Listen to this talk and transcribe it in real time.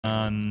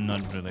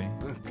Not really.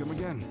 Come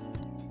again.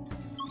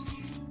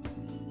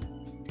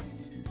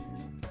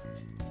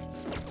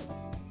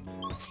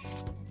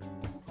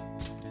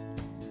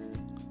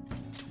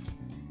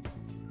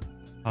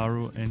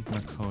 Haru and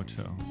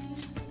Makoto.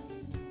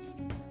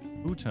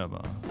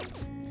 Futaba.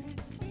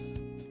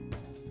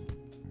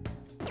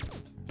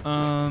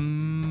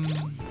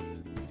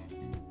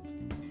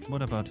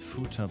 What about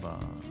Futaba?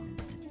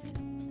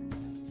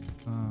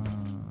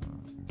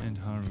 And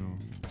Haru.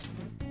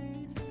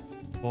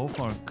 Both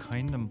are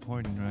kind of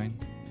important, right?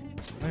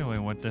 By the way,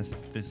 what does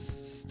this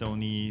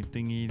stony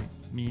thingy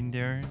mean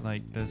there?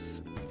 Like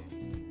this...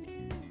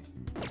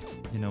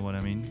 You know what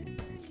I mean?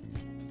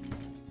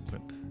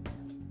 Whip.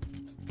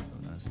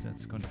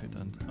 That's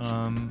confident.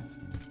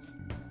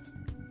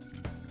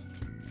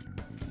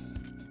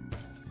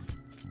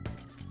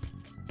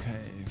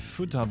 Okay,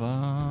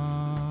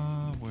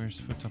 Futaba.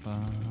 Where's Futaba?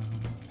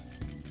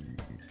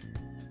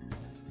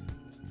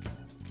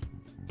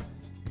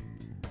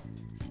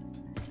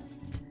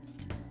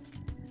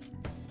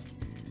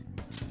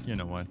 You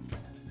know what?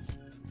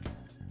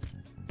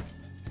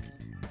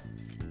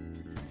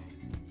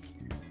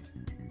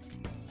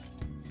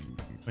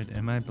 Wait,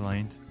 am I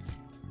blind?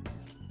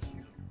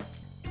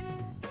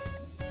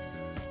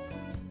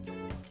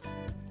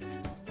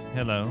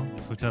 Hello,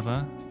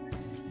 Futaba.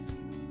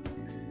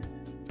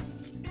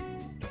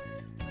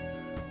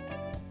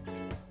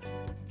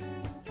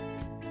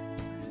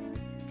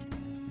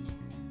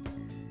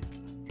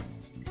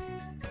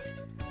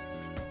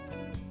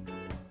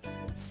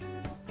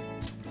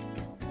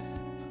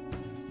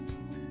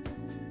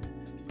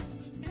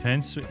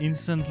 Tends to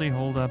instantly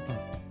hold up.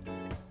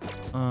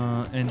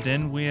 And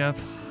then we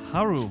have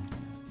Haru.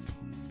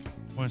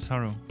 Where's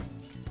Haru?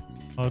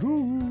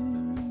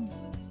 Haru!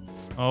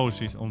 Oh,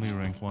 she's only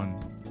rank 1.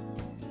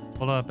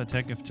 Follow-up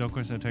attack if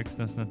Joker's attacks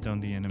does not down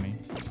the enemy.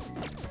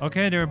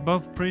 Okay, they're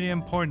both pretty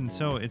important.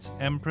 So it's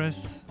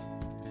Empress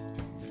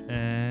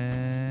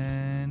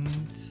and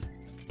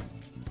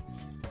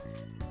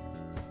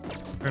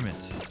Hermit.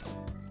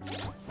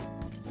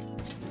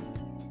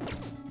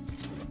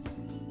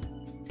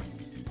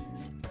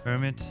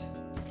 Hermit.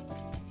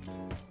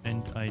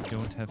 And I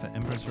don't have an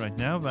Empress right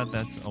now, but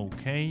that's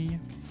okay.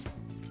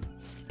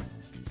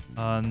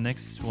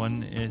 Next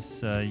one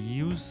is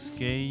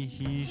Yusuke.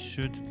 He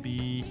should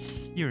be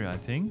here, I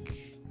think.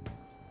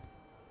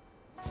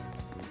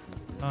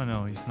 Oh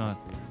no, he's not.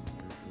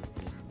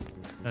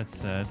 That's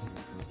sad.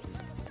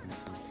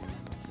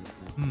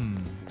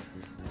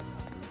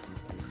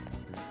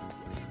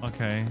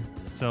 Okay,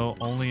 so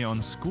only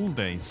on school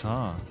days,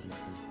 huh?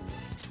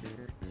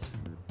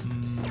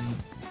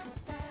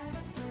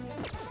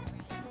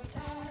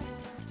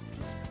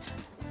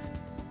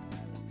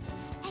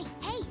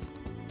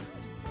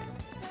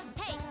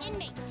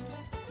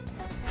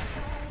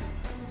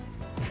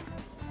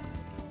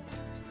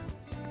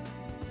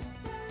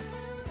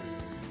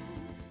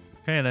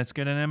 Okay, let's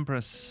get an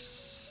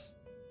Empress.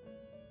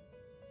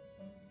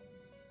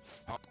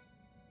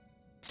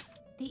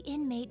 The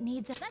inmate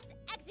needs a... Let's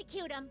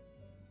execute him!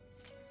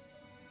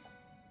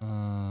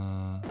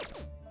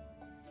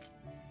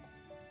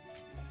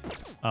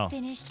 Oh.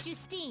 Finished,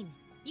 Justine.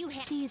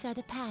 These are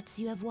the paths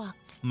you have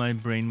walked. My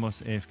brain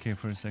was AFK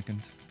for a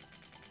second.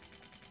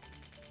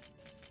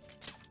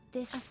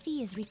 A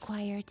fee is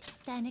required.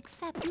 Then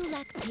accept. You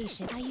lack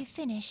patience. Are you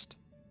finished?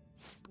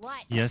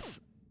 What?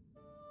 Yes.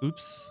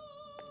 Oops.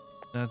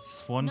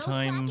 That's one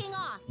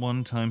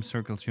time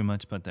circle too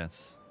much, but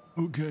that's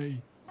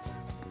okay.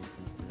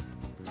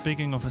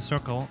 Speaking of a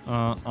circle,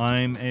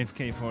 I'm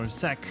AFK for a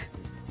sec.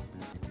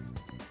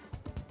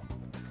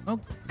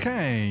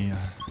 Okay.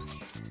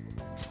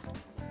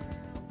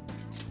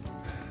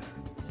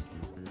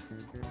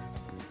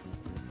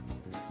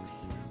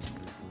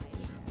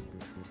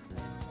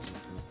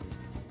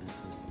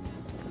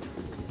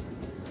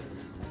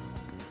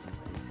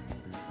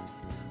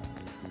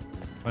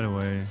 By the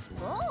way.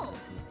 Oh.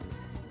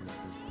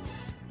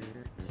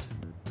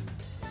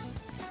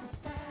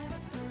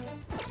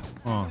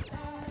 Oh.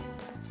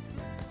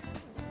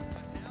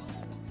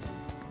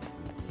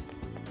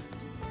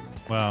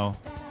 Wow.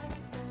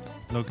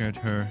 Look at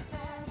her.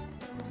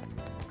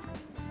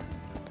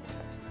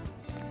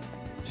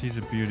 She's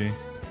a beauty.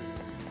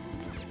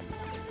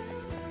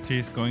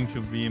 She's going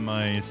to be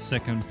my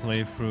second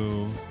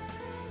playthrough.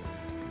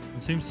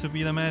 What seems to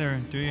be the matter?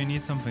 Do you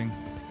need something?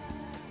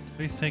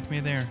 Please take me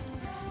there.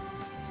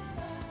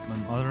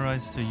 I'm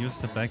authorized to use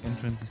the back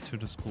entrances to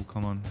the school.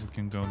 Come on, we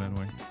can go that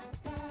way.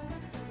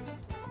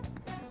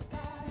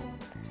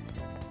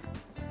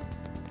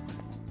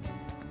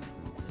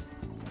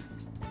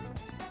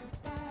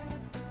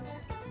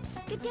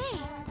 Good day.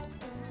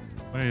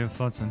 What are your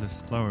thoughts on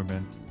this flower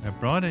bed? I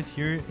brought it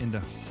here in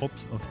the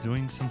hopes of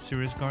doing some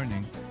serious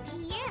gardening.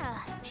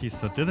 Yeah. She's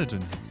so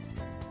diligent.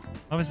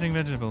 Harvesting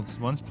vegetables.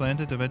 Once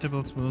planted, the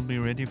vegetables will be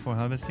ready for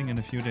harvesting in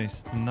a few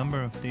days. The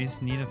number of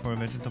days needed for a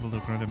vegetable to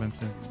grow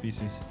depends on its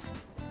species.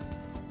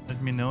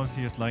 Let me know if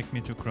you'd like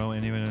me to grow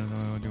any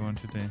vegetable you want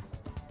today.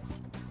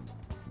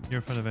 Here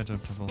for the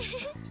vegetables.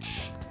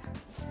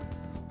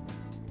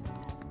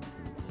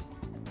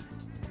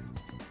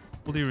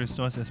 Fully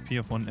restores SP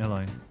of one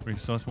ally.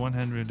 Restores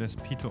 100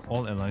 SP to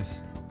all allies.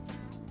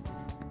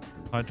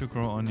 Hard to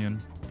grow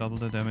onion. Double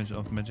the damage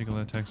of magical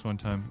attacks one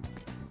time.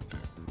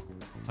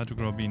 Hard to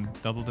grow bean.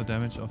 Double the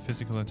damage of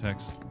physical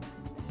attacks.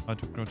 Hard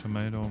to grow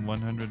tomato.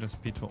 100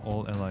 SP to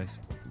all allies.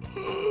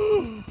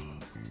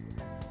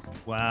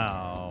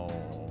 Wow.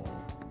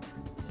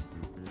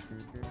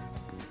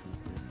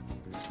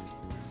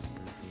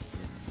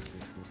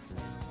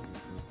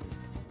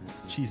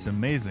 She's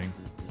amazing.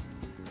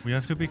 We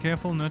have to be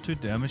careful not to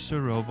damage the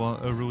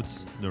robot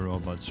roots. The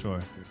robots,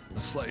 sure. The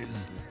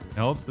slaves. I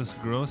hope this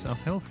grows up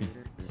healthy.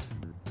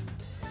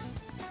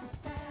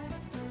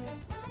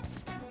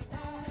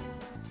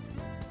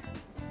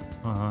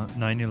 Uh-huh,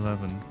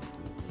 9/11.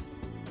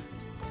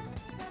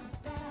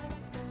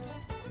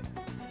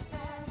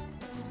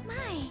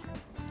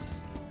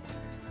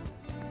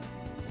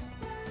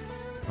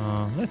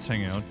 Let's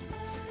hang out.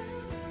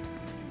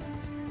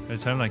 At a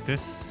time like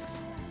this,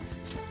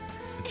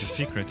 it's a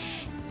secret.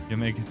 You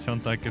make it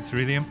sound like it's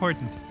really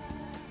important.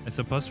 I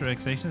suppose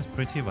relaxation is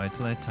pretty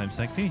vital at times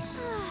like these.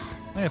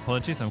 My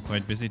apologies, I'm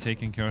quite busy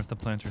taking care of the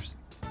planters.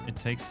 It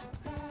takes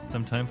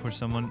some time for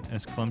someone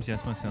as clumsy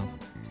as myself.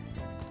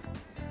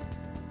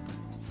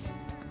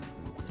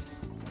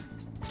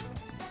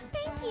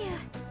 Thank you.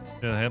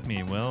 It'll help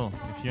me, well,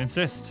 if you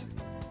insist.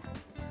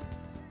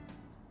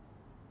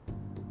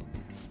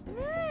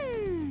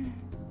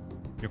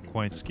 You're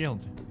quite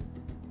skilled.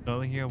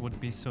 Dolly here would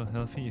be so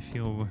healthy if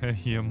you were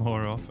here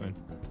more often.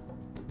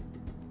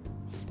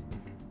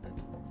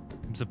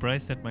 I'm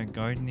surprised that my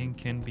gardening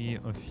can be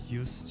of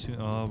use to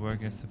our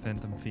work as the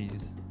Phantom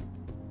Thieves.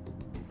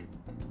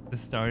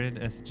 This started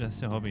as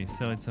just a hobby,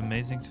 so it's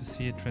amazing to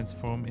see it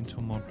transform into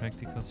a more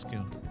practical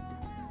skill.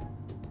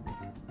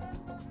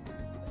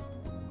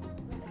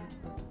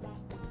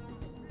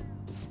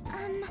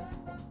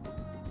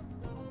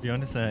 To be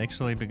honest, I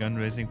actually began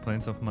raising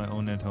plants of my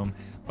own at home.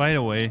 By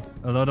the way,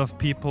 a lot of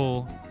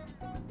people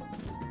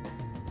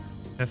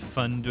have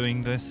fun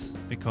doing this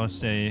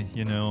because they,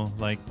 you know,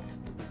 like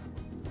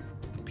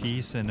the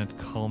peace and it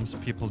calms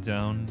people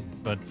down.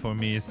 But for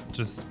me, it's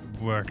just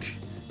work.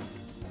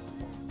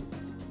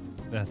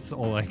 That's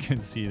all I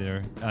can see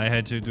there. I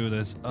had to do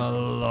this a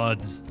lot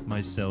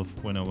myself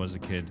when I was a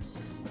kid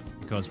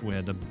because we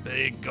had a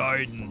big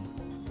garden.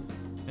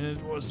 And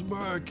it was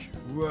work,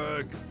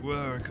 work,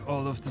 work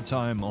all of the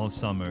time, all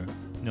summer.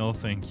 No,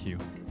 thank you.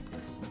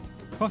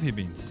 Coffee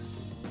beans.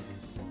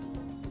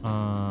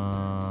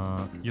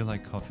 You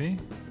like coffee?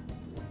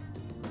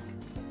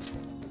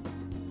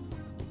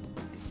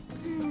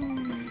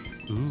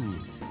 Ooh,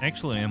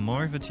 actually, I'm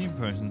more of a tea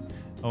person.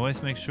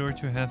 Always make sure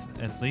to have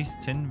at least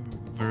 10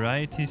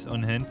 varieties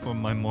on hand for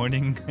my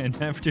morning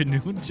and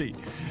afternoon tea.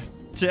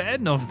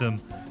 10 of them!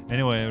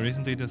 Anyway, I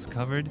recently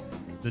discovered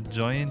the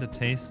joy in the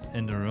taste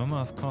and aroma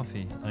of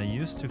coffee. I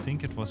used to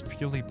think it was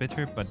purely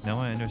bitter, but now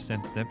I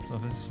understand the depth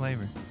of its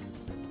flavor.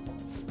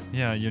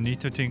 Yeah, you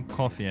need to drink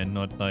coffee and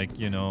not like,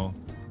 you know,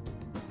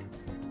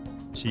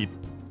 cheap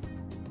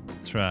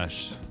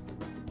trash.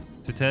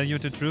 To tell you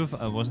the truth,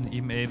 I wasn't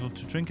even able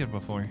to drink it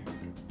before.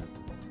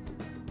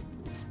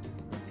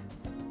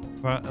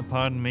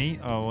 Pardon me,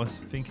 I was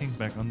thinking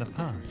back on the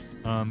past.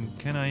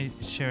 Can I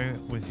share it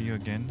with you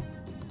again?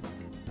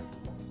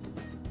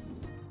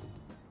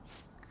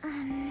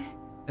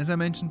 As I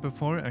mentioned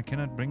before, I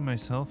cannot bring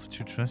myself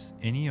to trust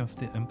any of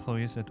the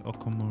employees at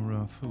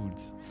Okumura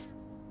Foods.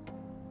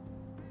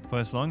 For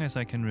as long as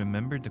I can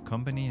remember, the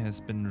company has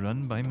been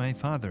run by my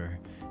father.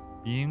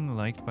 Being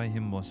liked by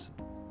him was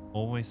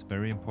always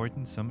very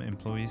important. Some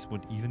employees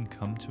would even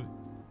come to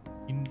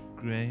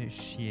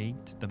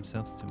ingratiate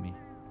themselves to me.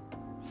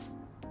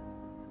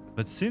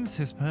 But since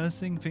his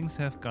passing, things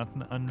have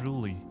gotten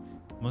unruly.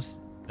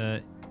 Most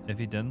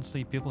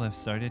evidently, people have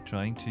started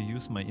trying to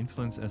use my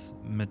influence as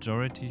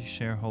majority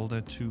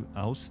shareholder to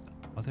oust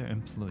other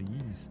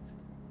employees.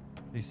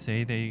 They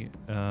say they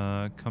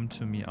come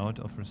to me out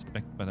of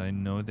respect, but I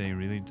know they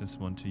really just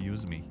want to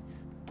use me.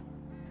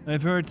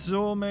 I've heard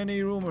so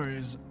many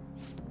rumors.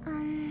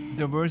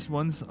 The worst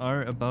ones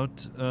are about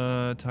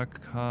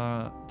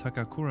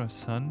Takakura's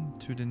son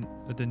to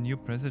the new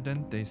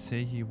president. They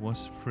say he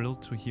was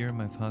thrilled to hear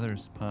my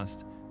father's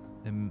passed.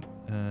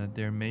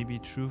 There may be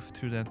truth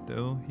to that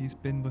though. He's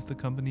been with the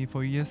company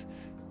for years,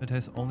 but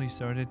has only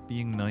started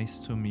being nice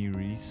to me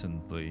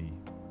recently.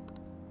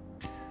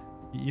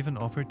 He even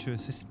offered to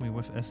assist me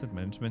with asset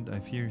management. I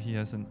fear he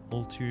has an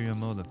ulterior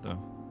motive though.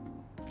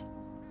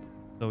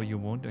 Though you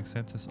won't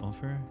accept his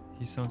offer?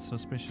 He sounds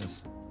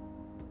suspicious.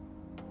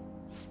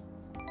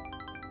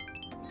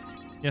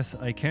 Yes,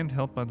 I can't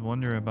help but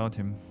wonder about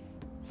him.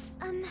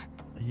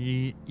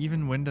 He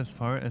even went as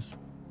far as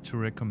to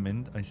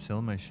recommend I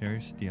sell my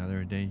shares the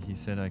other day. He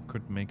said I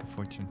could make a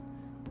fortune.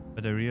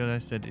 But I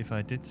realized that if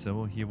I did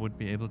so, he would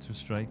be able to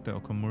strike the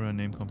Okumura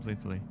name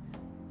completely.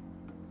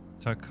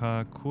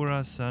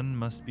 Takakura-san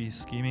must be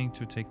scheming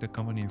to take the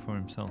company for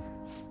himself.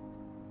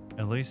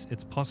 At least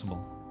it's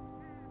possible.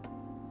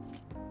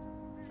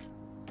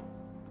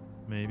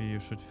 Maybe you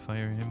should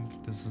fire him.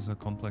 This is a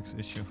complex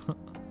issue.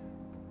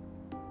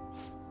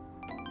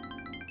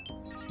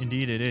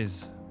 Indeed it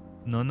is.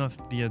 None of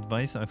the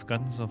advice I've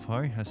gotten so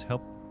far has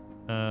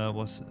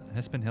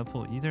been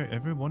helpful either.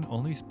 Everyone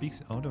only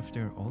speaks out of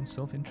their own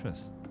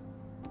self-interest.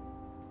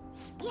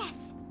 Yes.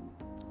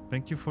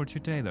 Thank you for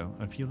today, though.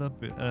 I feel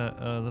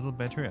a little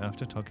better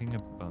after talking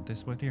about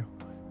this with you.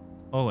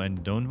 Oh,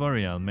 and don't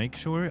worry, I'll make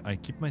sure I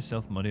keep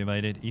myself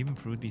motivated even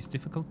through these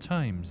difficult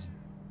times.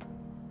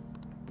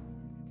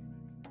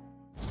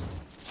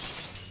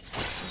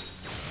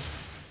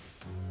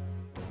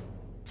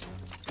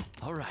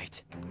 All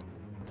right.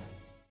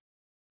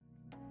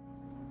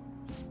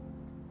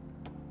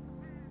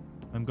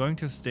 I'm going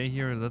to stay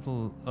here a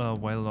little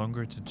while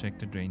longer to check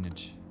the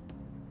drainage.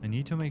 I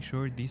need to make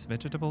sure these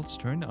vegetables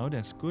turn out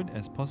as good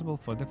as possible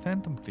for the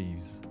Phantom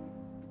Thieves.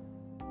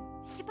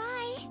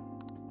 Goodbye.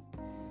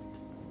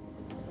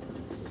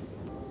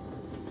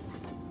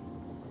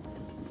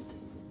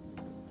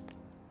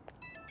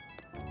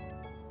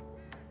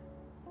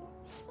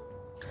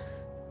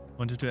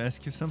 Wanted to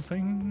ask you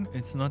something?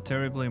 It's not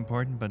terribly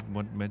important, but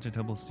what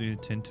vegetables do you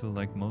tend to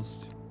like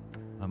most?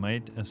 I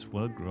might as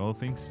well grow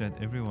things that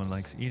everyone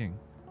likes eating.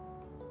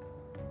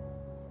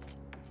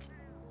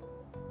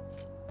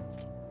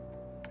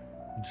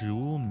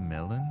 Jewel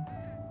melon?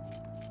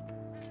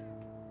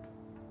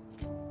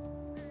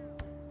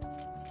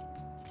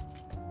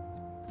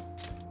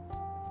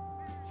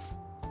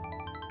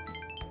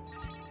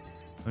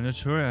 I'm not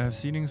sure I have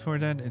seedings for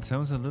that. It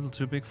sounds a little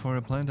too big for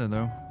a planter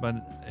though, but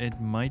it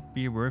might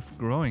be worth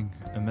growing.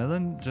 A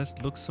melon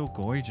just looks so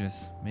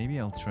gorgeous. Maybe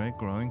I'll try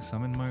growing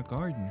some in my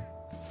garden.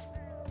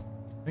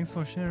 Thanks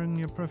for sharing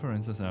your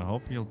preferences. I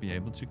hope you'll be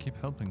able to keep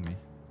helping me.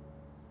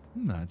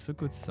 That's a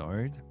good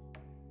start.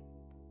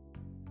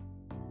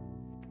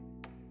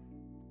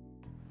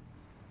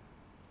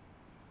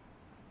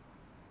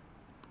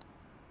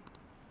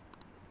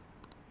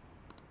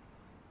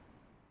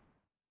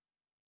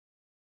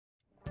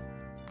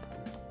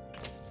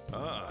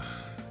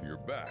 You're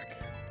back.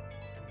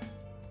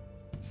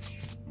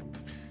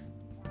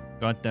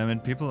 God damn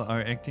it, people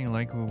are acting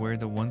like we were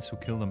the ones who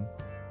killed them.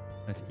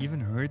 I've even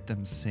heard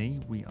them say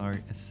we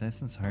are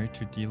assassins hired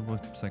to deal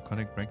with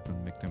psychotic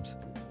breakdown victims.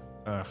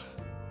 Ugh.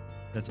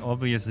 That's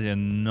obviously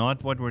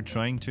not what we're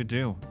trying to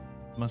do.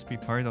 It must be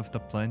part of the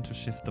plan to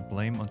shift the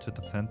blame onto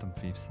the Phantom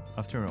Thieves.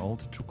 After all,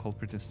 the true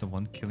culprit is the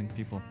one killing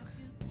people.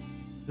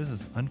 This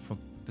is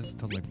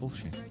totally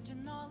bullshit.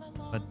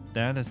 But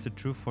that is the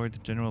truth for the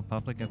general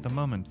public at the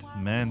moment.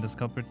 Man, this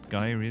culprit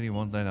guy really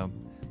won't let up.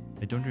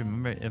 I don't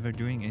remember ever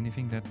doing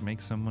anything that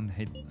makes someone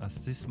hate us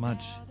this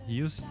much. He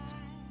used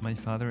my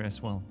father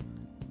as well.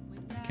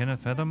 I cannot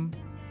fathom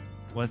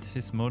what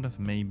his motive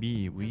may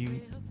be.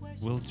 We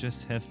will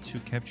just have to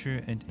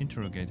capture and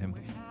interrogate him.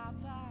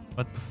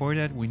 But before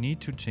that, we need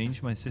to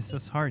change my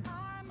sister's heart.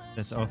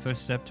 That's our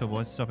first step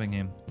towards stopping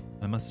him.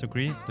 I must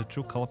agree, the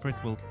true culprit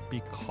will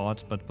be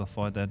caught, but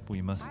before that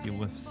we must deal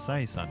with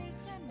Sai-san.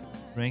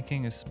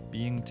 Ranking is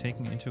being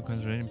taken into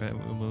consideration, but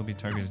will be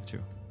targeted too.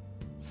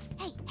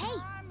 Hey, hey!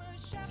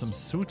 Some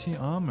sooty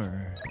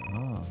armor.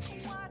 Oh.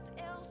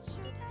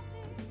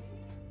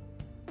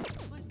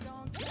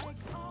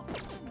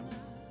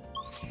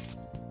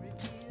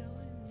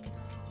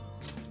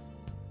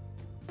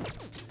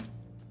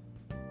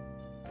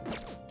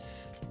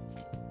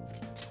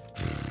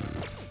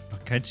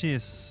 Akechi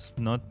is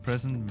not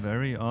present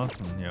very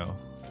often, yo.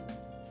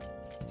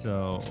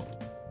 So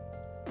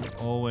you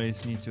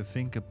always need to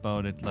think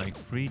about it like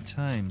 3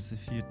 times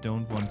if you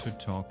don't want to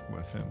talk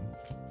with him.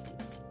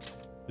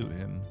 To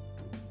him.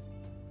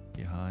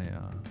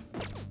 Chihaya.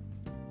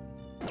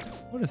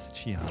 What is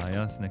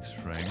Chihaya's next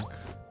rank?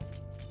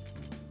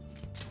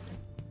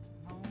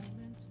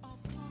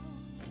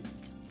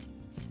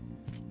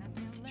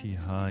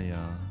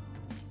 Chihaya.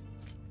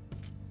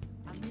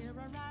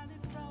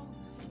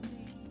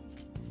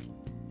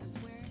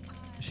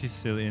 She's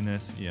still in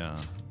as, yeah.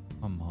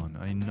 Come on,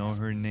 I know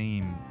her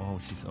name. Oh,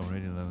 she's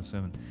already level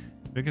 7.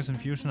 Triggers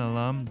infusion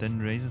alarm, then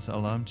raises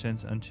alarm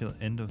chance until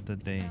end of the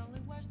day.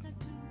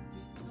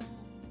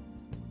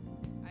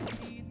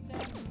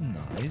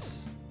 Nice.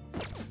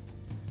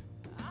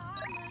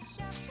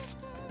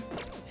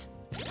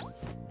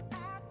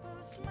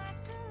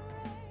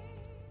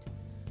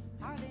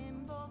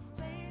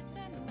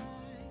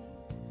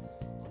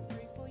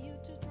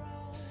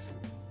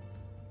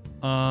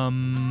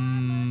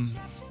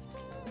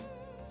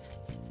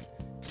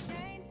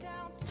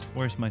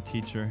 Where's my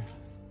teacher?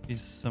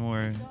 He's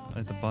somewhere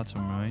at the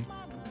bottom, right?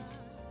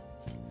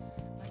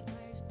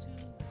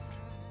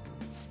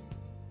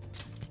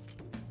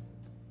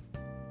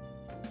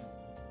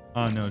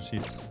 Oh no,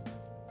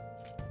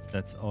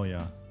 that's, oh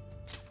yeah.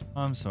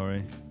 I'm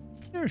sorry.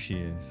 There she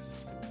is.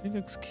 She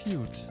looks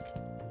cute.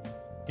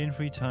 Gain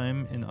free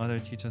time in other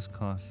teachers'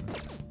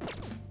 classes.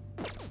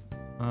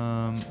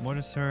 What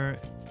is her?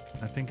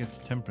 I think it's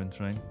temperance,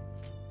 right?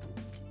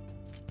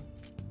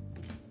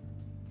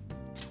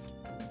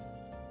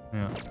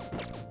 Yeah.